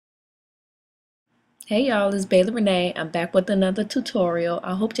Hey y'all, it's Bailey Renee. I'm back with another tutorial.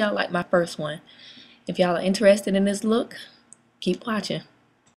 I hope y'all like my first one. If y'all are interested in this look, keep watching.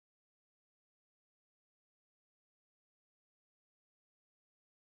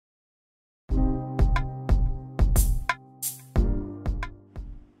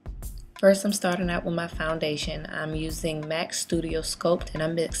 First, I'm starting out with my foundation. I'm using MAC Studio Sculpt and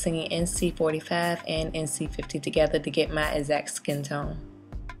I'm mixing NC45 and NC50 together to get my exact skin tone.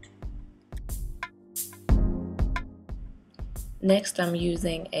 Next, I'm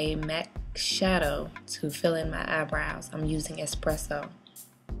using a MAC shadow to fill in my eyebrows. I'm using Espresso.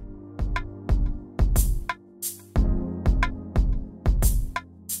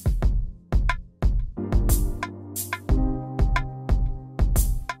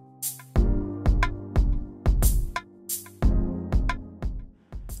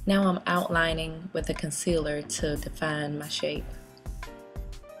 Now I'm outlining with a concealer to define my shape.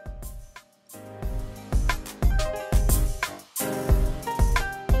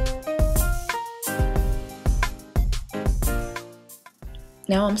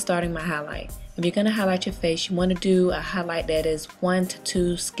 Now I'm starting my highlight. If you're going to highlight your face, you want to do a highlight that is 1 to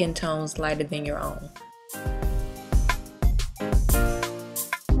 2 skin tones lighter than your own.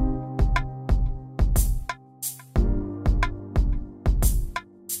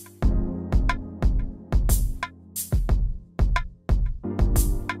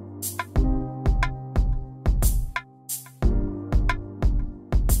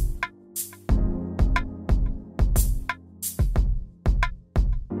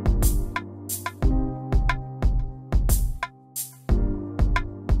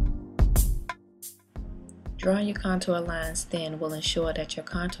 Drawing your contour lines thin will ensure that your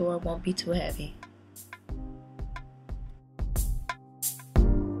contour won't be too heavy.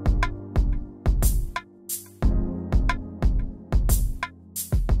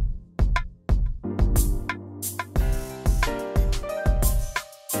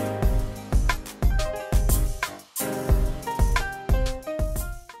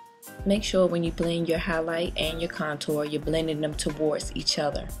 Make sure when you blend your highlight and your contour, you're blending them towards each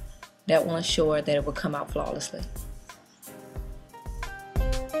other. That will ensure that it will come out flawlessly.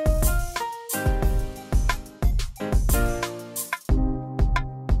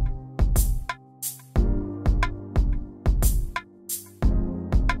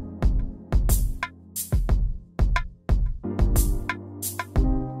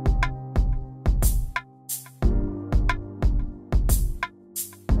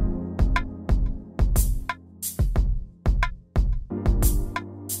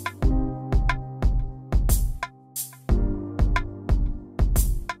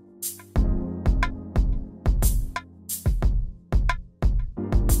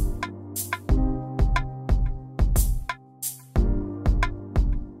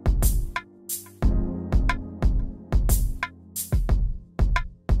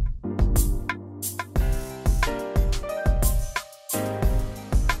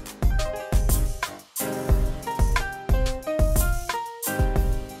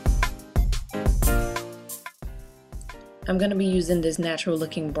 I'm going to be using this natural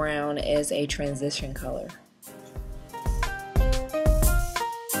looking brown as a transition color.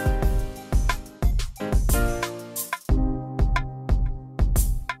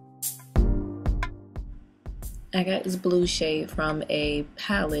 I got this blue shade from a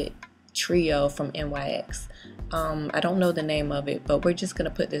palette trio from NYX. I don't know the name of it, but we're just going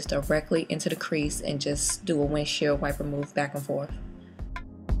to put this directly into the crease and just do a windshield wiper move back and forth.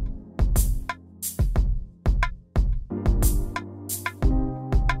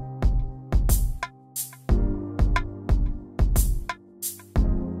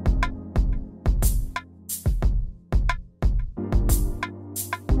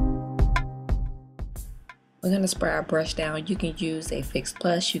 We're going to spray our brush down. You can use a Fix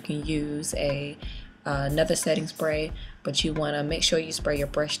Plus, you can use another setting spray, but you want to make sure you spray your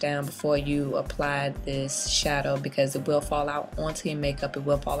brush down before you apply this shadow because it will fall out onto your makeup, it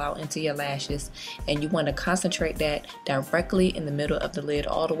will fall out into your lashes, and you want to concentrate that directly in the middle of the lid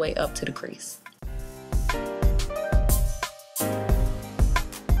all the way up to the crease.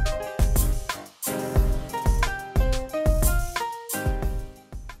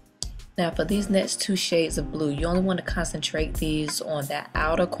 Now for these next two shades of blue, you only want to concentrate these on the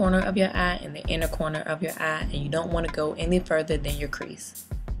outer corner of your eye and the inner corner of your eye, and you don't want to go any further than your crease.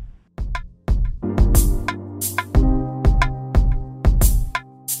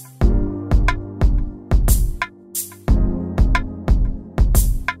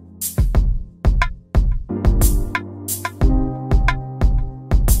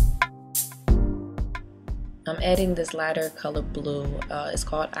 I'm adding this lighter color blue, it's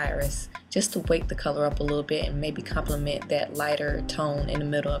called Iris, just to wake the color up a little bit and maybe complement that lighter tone in the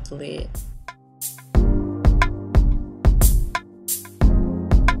middle of the lid.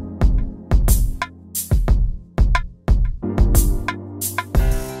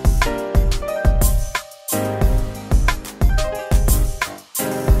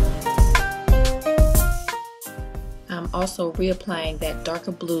 I'm also reapplying that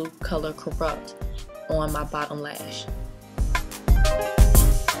darker blue color Corrupt on my bottom lash.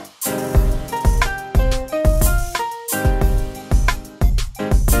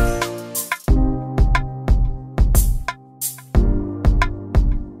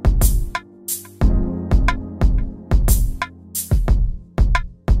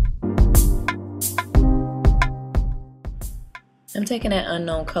 I'm taking that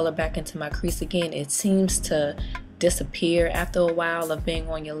unknown color back into my crease again. It seems to disappear after a while of being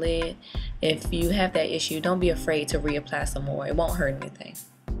on your lid. If you have that issue, don't be afraid to reapply some more. It won't hurt anything.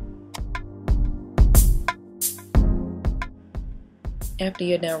 After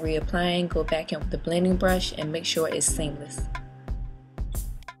you're done reapplying, go back in with the blending brush and make sure it's seamless.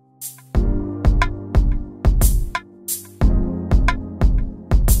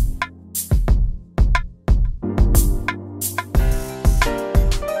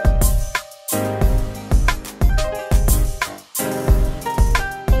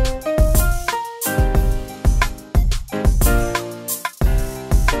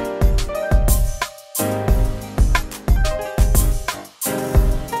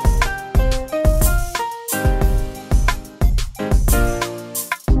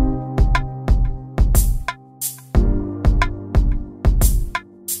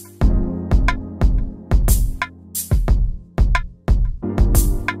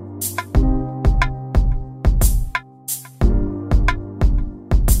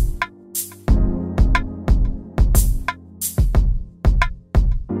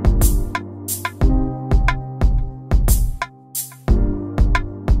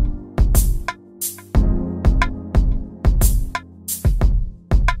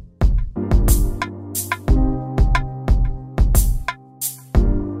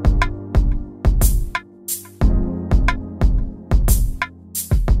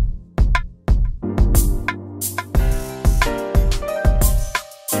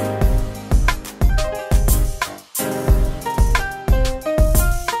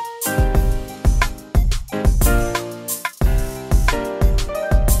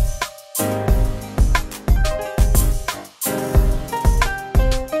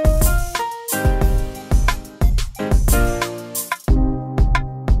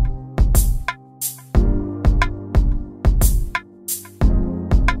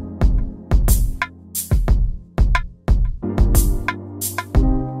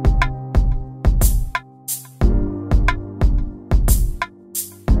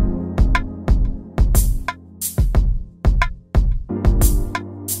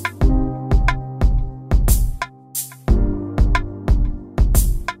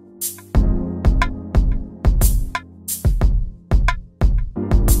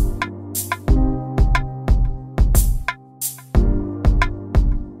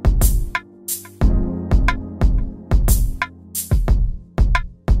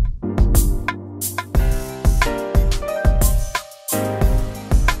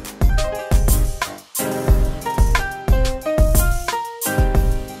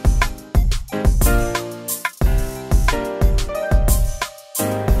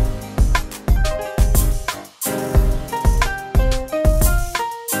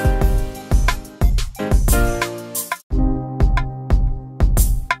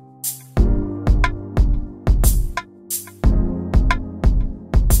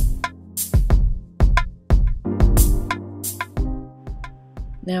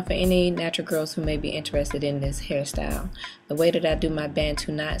 Now for any natural girls who may be interested in this hairstyle, the way that I do my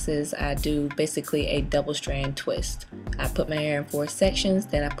bantu knots is I do basically a double strand twist. I put my hair in 4 sections,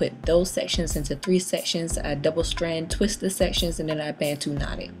 then I put those sections into 3 sections, I double strand twist the sections, and then I bantu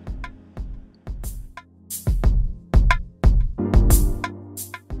knot it.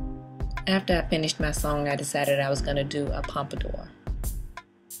 After I finished my song, I decided I was going to do a pompadour.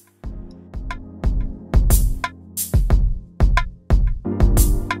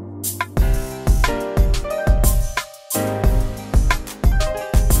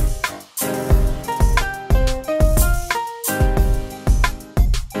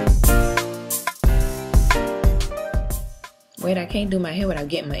 Wait, I can't do my hair without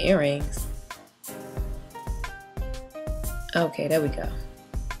getting my earrings. Okay, there we go.